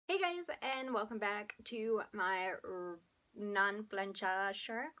guys, and welcome back to my non-planchada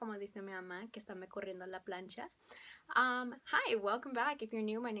shirt, como dice mi mamá, que está me corriendo la plancha. Hi, welcome back. If you're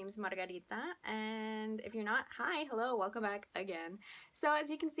new, my name is Margarita, and if you're not, hi, hello, welcome back again. So as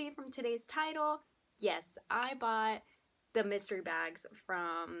you can see from today's title, yes, I bought the mystery bags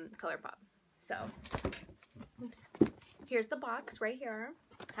from Colourpop. So, oops. Here's the box right here.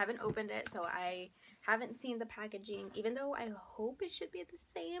 Haven't opened it, so I haven't seen the packaging, even though I hope it should be the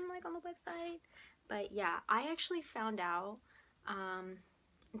same like on the website. But yeah, I actually found out, I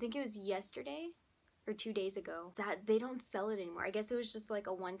think it was yesterday or 2 days ago, that they don't sell it anymore. I guess it was just like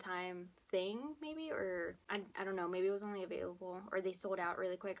a one-time thing maybe, or I don't know, maybe it was only available or they sold out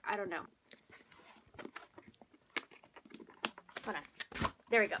really quick. I don't know. Hold on.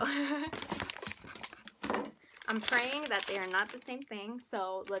 There we go. I'm praying that they are not the same thing,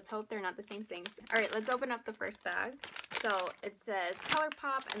 so let's hope they're not the same things. Alright, let's open up the first bag. So it says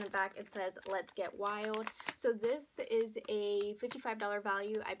Colourpop, and the back it says Let's Get Wild. So this is a $55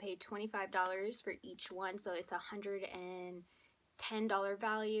 value. I paid $25 for each one, so it's a $110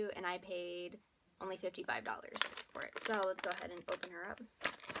 value, and I paid only $55 for it. So let's go ahead and open her up.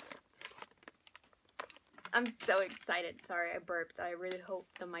 I'm so excited. Sorry, I burped. I really hope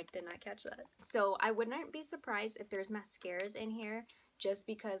the mic did not catch that. So I would not be surprised if there's mascaras in here, just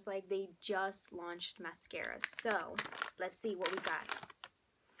because like they just launched mascara. So let's see what we got.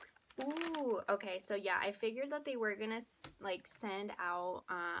 Ooh, okay. So yeah, I figured that they were gonna like send out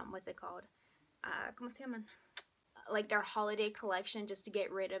what's it called? ¿Cómo se llaman? Like their holiday collection, just to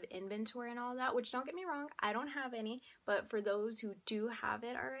get rid of inventory and all that, which don't get me wrong, I don't have any, but for those who do have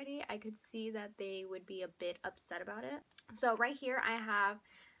it already, I could see that they would be a bit upset about it. So right here I have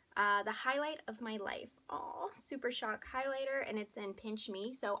the highlight of my life. Oh, Super Shock highlighter, and it's in Pinch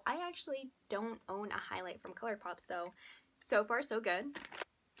Me. So I actually don't own a highlight from Colourpop, so far so good.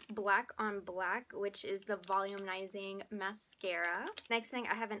 Black on Black, which is the volumizing mascara. Next thing,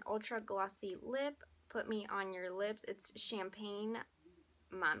 I have an ultra glossy lip. Put Me on Your Lips. It's Champagne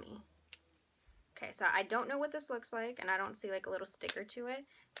Mommy. Okay, so I don't know what this looks like, and I don't see like a little sticker to it,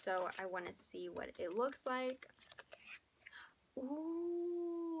 so I want to see what it looks like.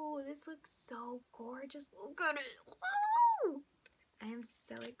 Ooh, this looks so gorgeous. Look at it. Woo! I am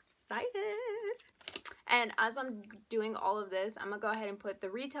so excited. And as I'm doing all of this, I'm gonna go ahead and put the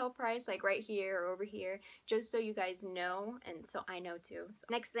retail price like right here or over here, just so you guys know, and so I know too.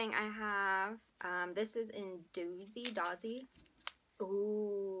 Next thing I have, this is in Doozy.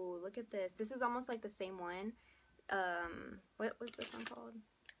 Ooh, look at this. This is almost like the same one. What was this one called?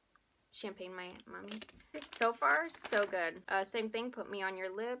 Champagne Mommy. So far, so good. Same thing, Put Me on Your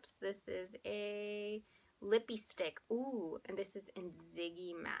Lips. This is a lippy stick. Ooh, and this is in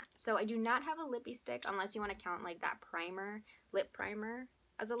Ziggy Matte. So I do not have a lippy stick, unless you want to count like that primer, lip primer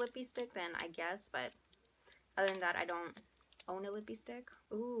as a lippy stick, then I guess, but other than that, I don't own a lippy stick.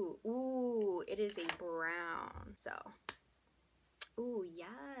 Ooh, it is a brown. So, ooh,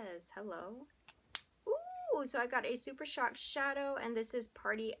 yes, hello. Ooh, so I got a Super Shock shadow, and this is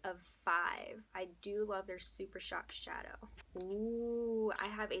Party of 5. I do love their Super Shock shadow. Ooh, I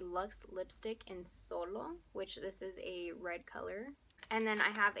have a Luxe lipstick in Solo, which this is a red color. And then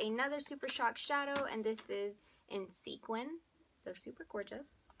I have another Super Shock shadow, and this is in Sequin, so super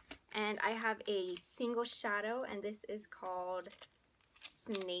gorgeous. And I have a single shadow, and this is called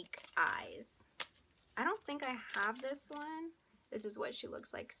Snake Eyes. I don't think I have this one. This is what she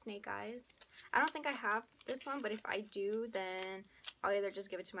looks like, Snake Eyes. I don't think I have this one, but if I do, then I'll either just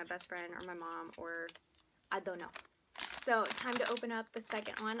give it to my best friend or my mom, or I don't know. So, time to open up the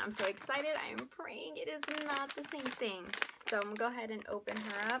second one. I'm so excited. I am praying it is not the same thing. So, I'm going to go ahead and open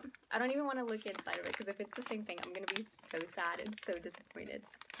her up. I don't even want to look inside of it, because if it's the same thing, I'm going to be so sad and so disappointed.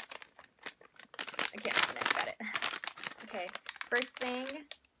 I can't open it. Got it. Okay, first thing,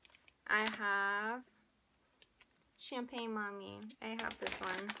 I have Champagne Mommy. I have this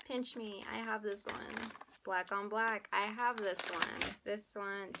one. Pinch Me. I have this one. Black on Black. I have this one. This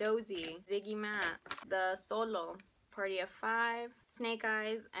one. Dozy. Ziggy Matte. The Solo. Party of 5. Snake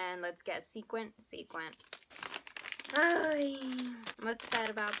Eyes. And let's get Sequin. I'm upset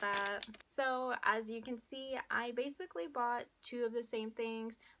about that. So as you can see, I basically bought 2 of the same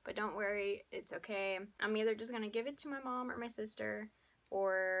things, but don't worry, it's okay. I'm either just gonna give it to my mom or my sister,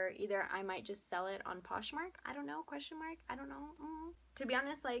 or either I might just sell it on Poshmark. I don't know, question mark, I don't know. To be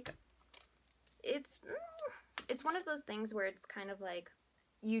honest, like, it's one of those things where it's kind of like,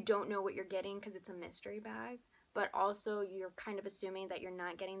 you don't know what you're getting because it's a mystery bag, but also you're kind of assuming that you're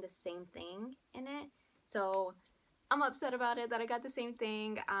not getting the same thing in it. So I'm upset about it that I got the same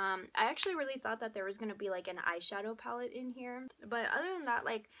thing. I actually really thought that there was gonna be like an eyeshadow palette in here, but other than that,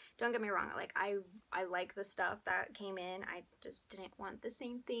 like, don't get me wrong, like I like the stuff that came in. I just didn't want the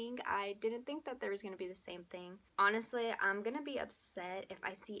same thing. I didn't think that there was gonna be the same thing. Honestly, I'm gonna be upset if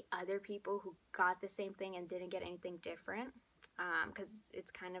I see other people who got the same thing and didn't get anything different, because it's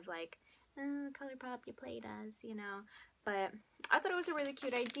kind of like, Colourpop, you played us, you know. But I thought it was a really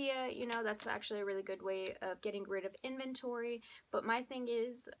cute idea, you know. That's actually a really good way of getting rid of inventory. But my thing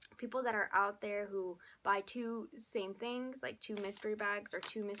is, people that are out there who buy two same things, like 2 mystery bags or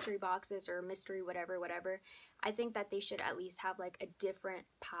 2 mystery boxes or mystery whatever, I think that they should at least have like a different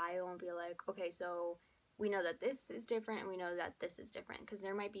pile and be like, okay, so we know that this is different and we know that this is different, because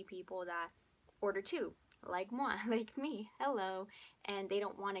there might be people that order 2, like moi, like me, hello, and they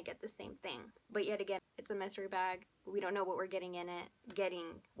don't want to get the same thing. But yet again, it's a mystery bag. We don't know what we're getting in it,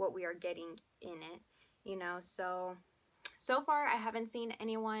 what we are getting in it, you know. So far I haven't seen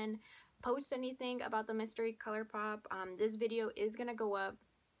anyone post anything about the mystery Colourpop. This video is gonna go up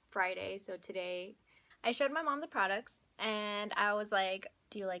Friday, so today I showed my mom the products and I was like,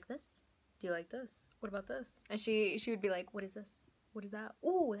 do you like this? Do you like this? What about this? And she would be like, what is this? What is that?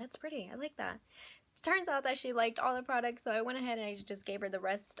 Ooh, that's pretty. I like that. It turns out that she liked all the products, so I went ahead and I just gave her the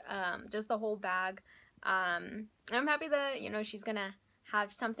rest, just the whole bag. And I'm happy that, you know, she's gonna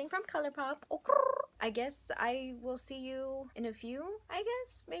have something from Colourpop. I guess I will see you in a few, I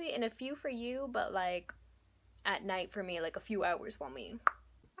guess. Maybe in a few for you, but like at night for me, like a few hours for me.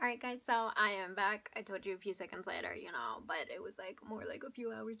 Alright guys, so I am back. I told you a few seconds later, you know, but it was like more like a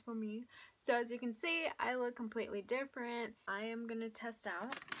few hours for me. So as you can see, I look completely different. I am gonna test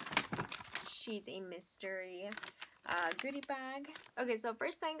out She's a Mystery goodie bag. Okay, so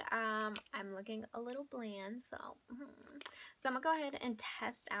first thing, I'm looking a little bland, so I'm gonna go ahead and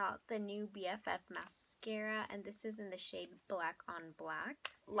test out the new BFF mascara, and this is in the shade Black on Black.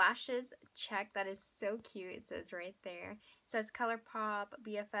 Lashes check, that is so cute. It says right there. It says Colourpop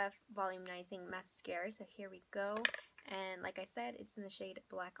BFF Volumizing Mascara, so here we go. And like I said, it's in the shade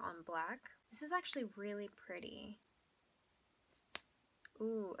Black on Black. This is actually really pretty.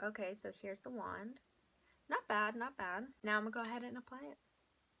 Ooh, okay, so here's the wand. Not bad, not bad. Now I'm gonna go ahead and apply it.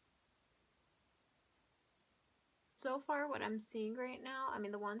 So far, what I'm seeing right now, I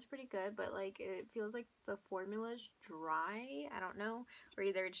mean, the wand's pretty good, but like it feels like the formula's dry. I don't know, or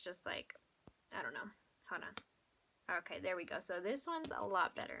either it's just like, I don't know. Hold on. Okay, there we go. So this one's a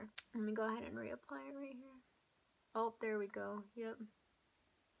lot better. Let me go ahead and reapply it right here. Oh, there we go. Yep.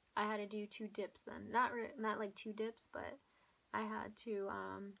 I had to do 2 dips then. Not like 2 dips, but I had to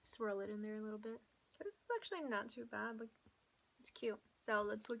swirl it in there a little bit. This is actually not too bad. Look, it's cute. So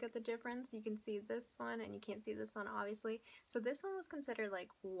let's look at the difference. You can see this one and you can't see this one obviously. So this one was considered like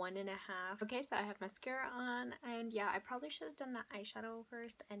 1.5. Okay, so I have mascara on, and yeah, I probably should have done the eyeshadow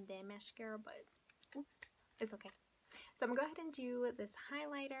first and then mascara, but oops, it's okay. So I'm gonna go ahead and do this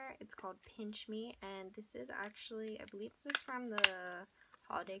highlighter. It's called Pinch Me, and this is actually, I believe this is from the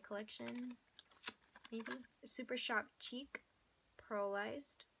holiday collection, maybe. Super Shock Cheek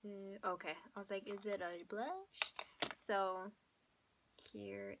Pearlized. Okay, I was like, is it a blush? So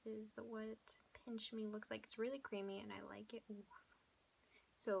here is what Pinch Me looks like. It's really creamy and I like it. Oof.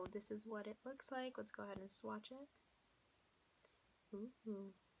 So this is what it looks like. Let's go ahead and swatch it.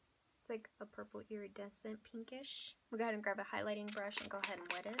 Ooh. It's like a purple iridescent pinkish. We'll go ahead and grab a highlighting brush and go ahead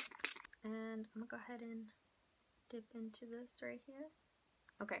and wet it. And I'm gonna go ahead and dip into this right here.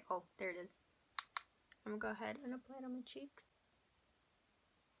 Okay, oh, there it is. I'm gonna go ahead and apply it on my cheeks.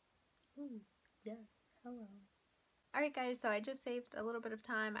 Ooh, yes, hello. Alright guys, so I just saved a little bit of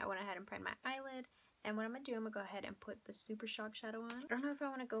time. I went ahead and primed my eyelid. And what I'm going to do, I'm going to go ahead and put the Super Shock shadow on. I don't know if I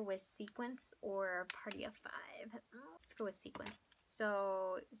want to go with Sequence or Party of 5. Let's go with Sequence.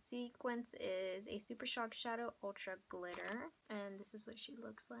 So Sequence is a Super Shock Shadow Ultra Glitter. And this is what she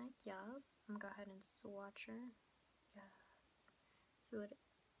looks like. Yes. I'm going to go ahead and swatch her. Yes. This is what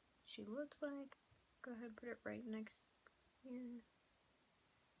she looks like. Go ahead and put it right next here.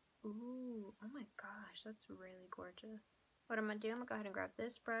 Ooh, oh my gosh, that's really gorgeous. What I'm gonna do, I'm gonna go ahead and grab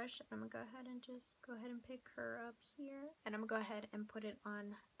this brush, and I'm gonna go ahead and just go ahead and pick her up here, and I'm gonna go ahead and put it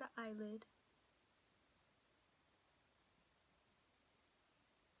on the eyelid.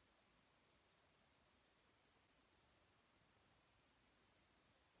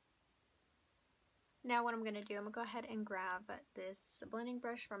 Now what I'm gonna do, I'm gonna go ahead and grab this blending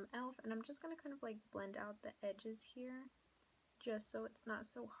brush from e.l.f. and I'm just gonna kind of like blend out the edges here, just so it's not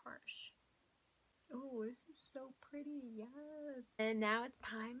so harsh. Oh, this is so pretty, yes. And now it's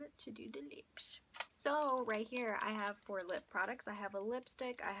time to do the lips. So right here I have 4 lip products. I have a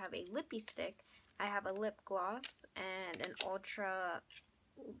lipstick, I have a lippy stick, I have a lip gloss and an ultra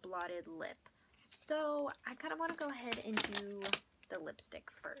blotted lip. So I kind of want to go ahead and do the lipstick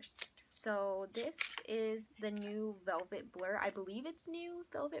first. So this is the new Velvet Blur. I believe it's new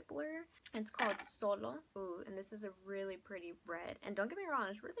Velvet Blur. It's called Solo. Ooh, and this is a really pretty red. And don't get me wrong,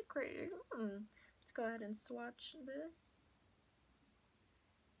 it's really pretty. Let's go ahead and swatch this.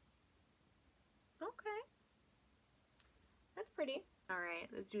 Okay. That's pretty. Alright,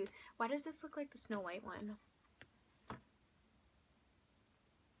 let's do. Why does this look like the Snow White one?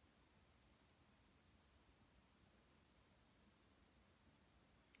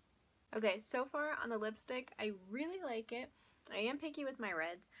 Okay, so far on the lipstick, I really like it. I am picky with my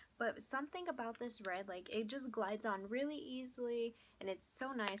reds, but something about this red, like, it just glides on really easily, and it's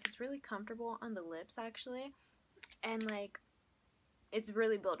so nice. It's really comfortable on the lips, actually, and, like, it's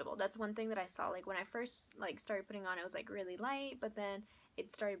really buildable. That's one thing that I saw. Like, when I first, like, started putting on, it was, like, really light, but then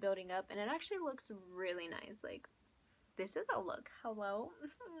it started building up, and it actually looks really nice. Like, this is a look. Hello?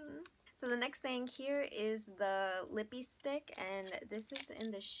 So the next thing here is the lippy stick, and this is in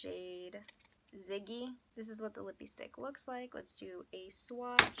the shade Ziggy. This is what the lippy stick looks like. Let's do a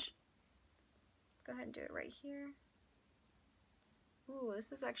swatch. Go ahead and do it right here. Ooh,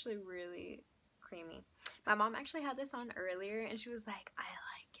 this is actually really creamy. My mom actually had this on earlier, and she was like, I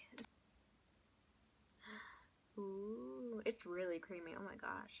like it. Ooh, it's really creamy. Oh my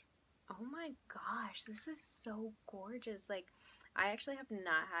gosh. Oh my gosh, this is so gorgeous. Like, I actually have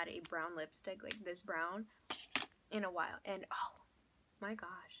not had a brown lipstick like this brown in a while, and oh my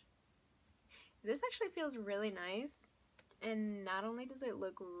gosh, this actually feels really nice, and not only does it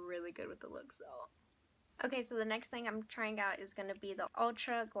look really good with the look. So okay, so the next thing I'm trying out is going to be the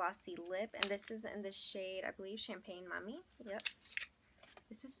ultra glossy lip, and this is in the shade, I believe, Champagne Mummy. Yep,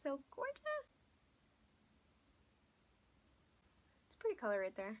 this is so gorgeous. It's a pretty color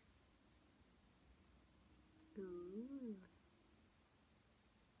right there. Ooh.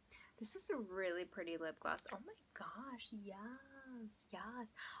 This is a really pretty lip gloss. Oh my gosh, yes, yes.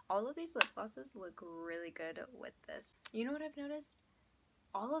 All of these lip glosses look really good with this. You know what I've noticed?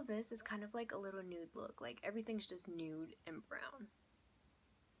 All of this is kind of like a little nude look. Like, everything's just nude and brown.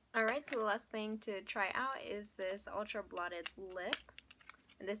 Alright, so the last thing to try out is this ultra blotted lip.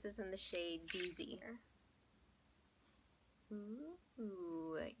 And this is in the shade Doozy.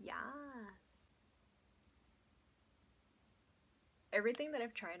 Ooh, yes. Everything that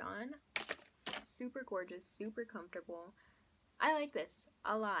I've tried on, super gorgeous, super comfortable. I like this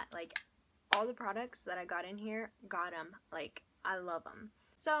a lot. Like, all the products that I got in here, got them. Like, I love them.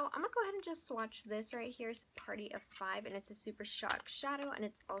 So I'm gonna go ahead and just swatch this right here. It's Party of 5, and it's a super shock shadow, and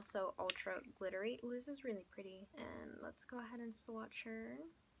it's also ultra glittery. Ooh, this is really pretty. And let's go ahead and swatch her.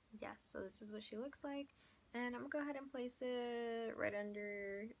 Yes, so this is what she looks like. And I'm gonna go ahead and place it right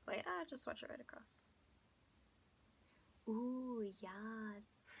under, like, just swatch it right across. Ooh, yes.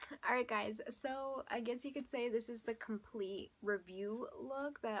 Alright guys, so I guess you could say this is the complete review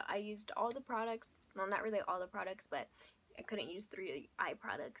look that I used all the products. Well, not really all the products, but I couldn't use 3 eye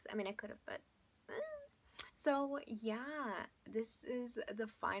products. I mean, I could have, but so yeah, this is the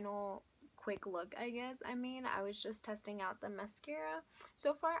final quick look, I guess. I mean, I was just testing out the mascara.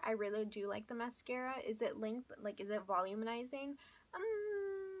 So far, I really do like the mascara. Is it length? Like, is it volumizing?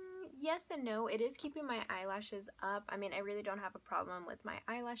 Yes and no. It is keeping my eyelashes up. I mean, I really don't have a problem with my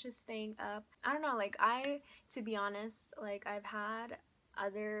eyelashes staying up. I don't know, like, to be honest, like, I've had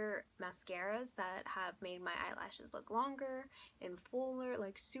other mascaras that have made my eyelashes look longer and fuller,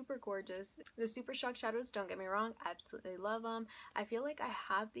 like, super gorgeous. The Super Shock shadows, don't get me wrong, I absolutely love them. I feel like I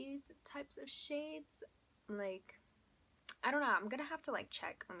have these types of shades, like, I don't know, I'm gonna have to, like,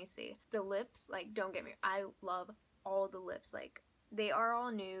 check. Let me see. The lips, like, don't get me, I love all the lips. Like, they are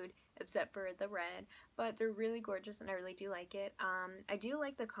all nude except for the red, but they're really gorgeous and I really do like it. I do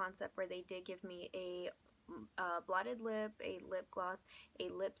like the concept where they did give me a blotted lip, a lip gloss, a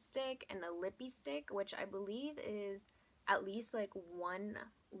lipstick, and a lippy stick, which I believe is at least like one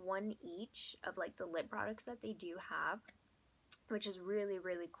each of like the lip products that they do have, which is really,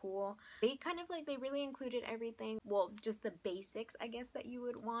 really cool. They kind of like, they really included everything. Well, just the basics, I guess, that you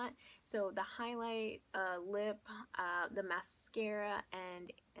would want. So the highlight, lip, the mascara,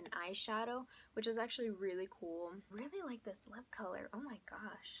 and an eyeshadow, which is actually really cool. Really like this lip color. Oh my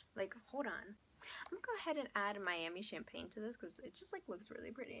gosh. Like, hold on. I'm gonna go ahead and add Miami Champagne to this because it just like looks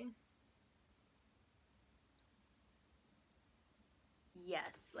really pretty.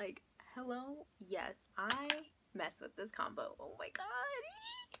 Yes, like, hello, yes, I mess with this combo. Oh my god.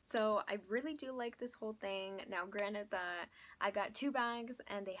 So I really do like this whole thing. Now, granted that I got 2 bags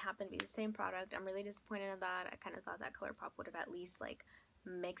and they happen to be the same product, I'm really disappointed in that. I kind of thought that Colourpop would have at least like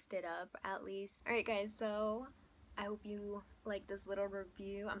mixed it up at least. Alright guys, so I hope you like this little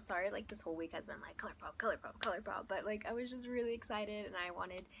review. I'm sorry, like this whole week has been like Colourpop, Colourpop, Colourpop, but like I was just really excited and I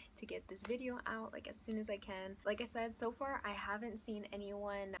wanted to get this video out like as soon as I can. Like I said, so far I haven't seen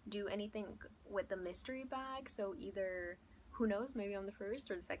anyone do anything with the mystery bag, so either, who knows, maybe I'm the first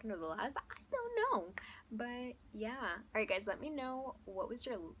or the second or the last, I don't know. But yeah, alright guys, let me know what was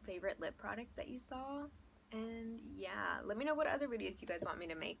your favorite lip product that you saw. And yeah, let me know what other videos you guys want me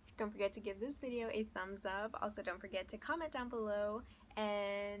to make. Don't forget to give this video a thumbs up. Also, don't forget to comment down below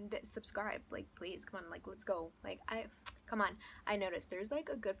and subscribe. Like, please, come on, like, let's go. Like, come on. I noticed there's like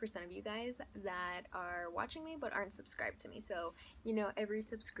a good percent of you guys that are watching me but aren't subscribed to me. So, you know, every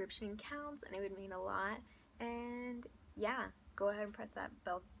subscription counts and it would mean a lot. And yeah, go ahead and press that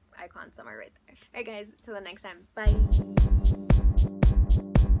bell icon somewhere right there. Alright guys, till the next time. Bye.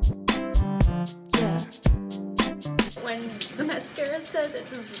 Yeah. When the mascara says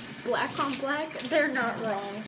it's black on black, they're not wrong.